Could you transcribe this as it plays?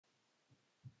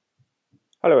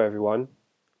Hello everyone.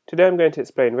 Today I'm going to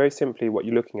explain very simply what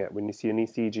you're looking at when you see an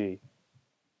ECG.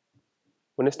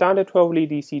 When a standard 12-lead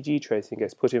ECG tracing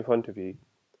gets put in front of you,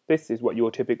 this is what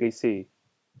you'll typically see.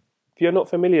 If you're not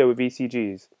familiar with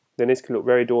ECGs, then this can look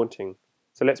very daunting,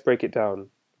 so let's break it down.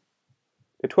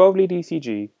 The 12-lead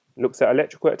ECG looks at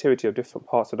electrical activity of different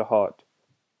parts of the heart.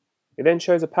 It then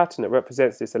shows a pattern that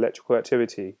represents this electrical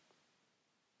activity.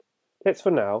 Let's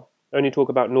for now only talk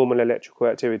about normal electrical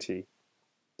activity.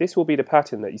 This will be the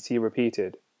pattern that you see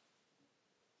repeated.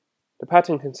 The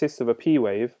pattern consists of a P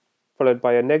wave, followed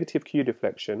by a negative Q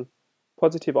deflection,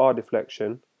 positive R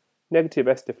deflection, negative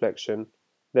S deflection,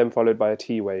 then followed by a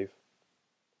T wave.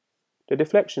 The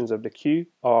deflections of the Q,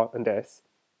 R and S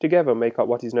together make up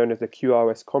what is known as the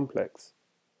QRS complex.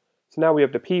 So now we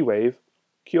have the P wave,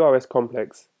 QRS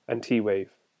complex and T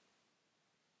wave.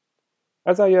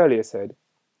 As I earlier said,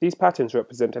 these patterns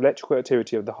represent electrical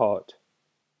activity of the heart.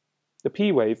 The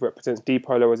P wave represents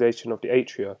depolarization of the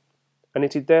atria, and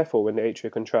it is therefore when the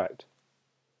atria contract.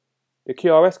 The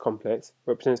QRS complex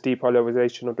represents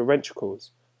depolarization of the ventricles,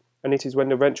 and it is when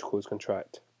the ventricles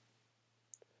contract.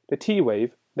 The T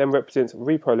wave then represents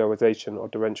repolarization of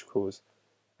the ventricles,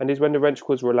 and is when the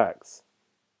ventricles relax.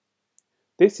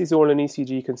 This is all an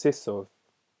ECG consists of.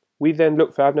 We then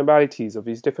look for abnormalities of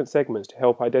these different segments to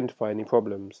help identify any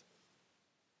problems.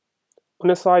 On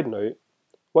a side note,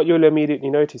 what you'll immediately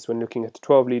notice when looking at a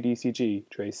 12-lead ECG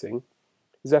tracing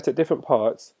is that at different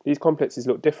parts, these complexes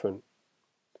look different.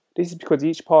 This is because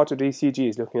each part of the ECG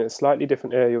is looking at a slightly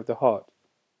different area of the heart,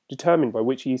 determined by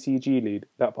which ECG lead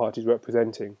that part is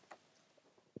representing.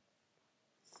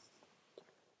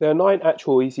 There are 9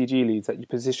 actual ECG leads that you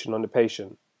position on the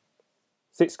patient,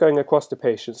 6 going across the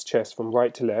patient's chest from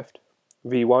right to left,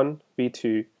 V1,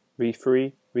 V2,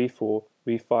 V3, V4,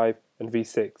 V5 and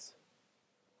V6.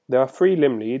 There are 3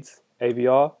 limb leads,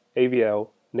 AVR, AVL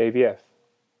and AVF.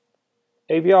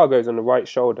 AVR goes on the right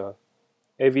shoulder,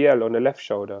 AVL on the left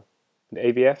shoulder, and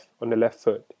AVF on the left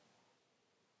foot.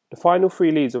 The final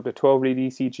 3 leads of the 12-lead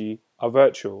ECG are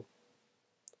virtual.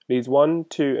 Leads 1,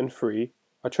 2 and 3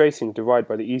 are tracing derived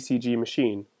by the ECG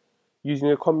machine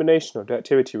using a combination of the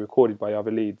activity recorded by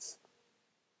other leads.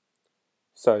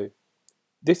 So,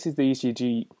 this is the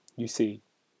ECG you see.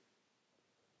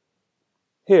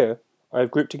 Here, I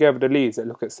have grouped together the leads that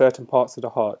look at certain parts of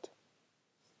the heart.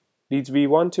 Leads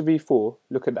V1 to V4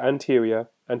 look at the anterior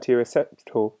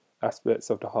septal aspects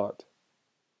of the heart.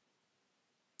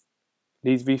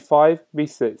 Leads V5,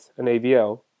 V6 and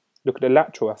AVL look at the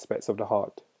lateral aspects of the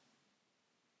heart.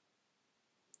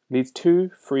 Leads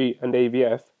 2, 3 and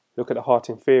AVF look at the heart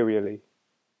inferiorly.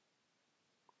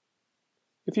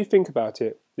 If you think about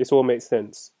it, this all makes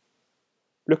sense.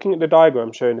 Looking at the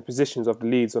diagram showing the positions of the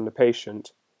leads on the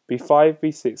patient, V5,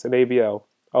 V6 and AVL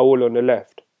are all on the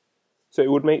left, so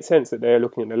it would make sense that they are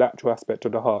looking at the lateral aspect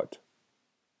of the heart.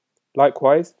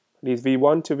 Likewise, leads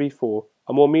V1 to V4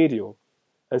 are more medial,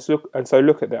 and so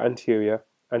look at the anterior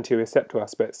septal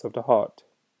aspects of the heart.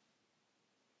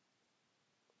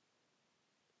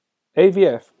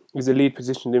 AVF is a lead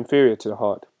positioned inferior to the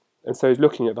heart, and so is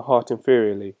looking at the heart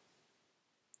inferiorly.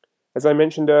 As I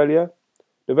mentioned earlier,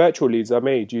 the virtual leads are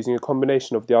made using a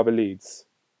combination of the other leads.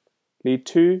 Lead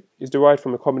 2 is derived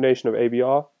from a combination of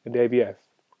AVR and AVF.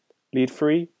 Lead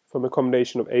 3 from a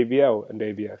combination of AVL and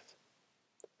AVF.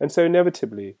 And so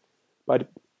inevitably,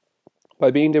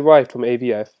 by being derived from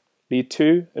AVF, lead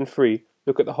 2 and 3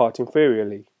 look at the heart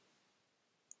inferiorly.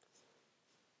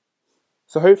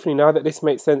 So hopefully now that this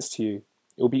makes sense to you,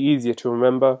 it will be easier to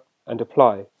remember and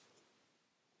apply.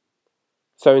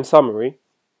 So in summary,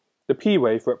 the P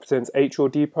wave represents atrial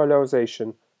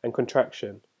depolarisation and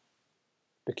contraction.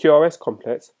 The QRS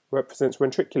complex represents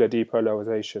ventricular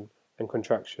depolarisation and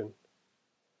contraction.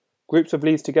 Groups of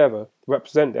leads together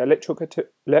represent the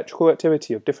electrical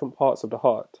activity of different parts of the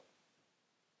heart.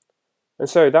 And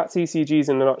so that's ECGs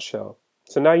in a nutshell.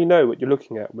 So now you know what you're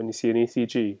looking at when you see an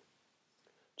ECG.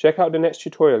 Check out the next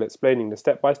tutorial explaining the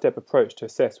step-by-step approach to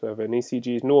assess whether an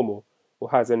ECG is normal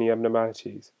or has any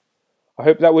abnormalities. I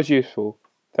hope that was useful.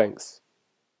 Thanks.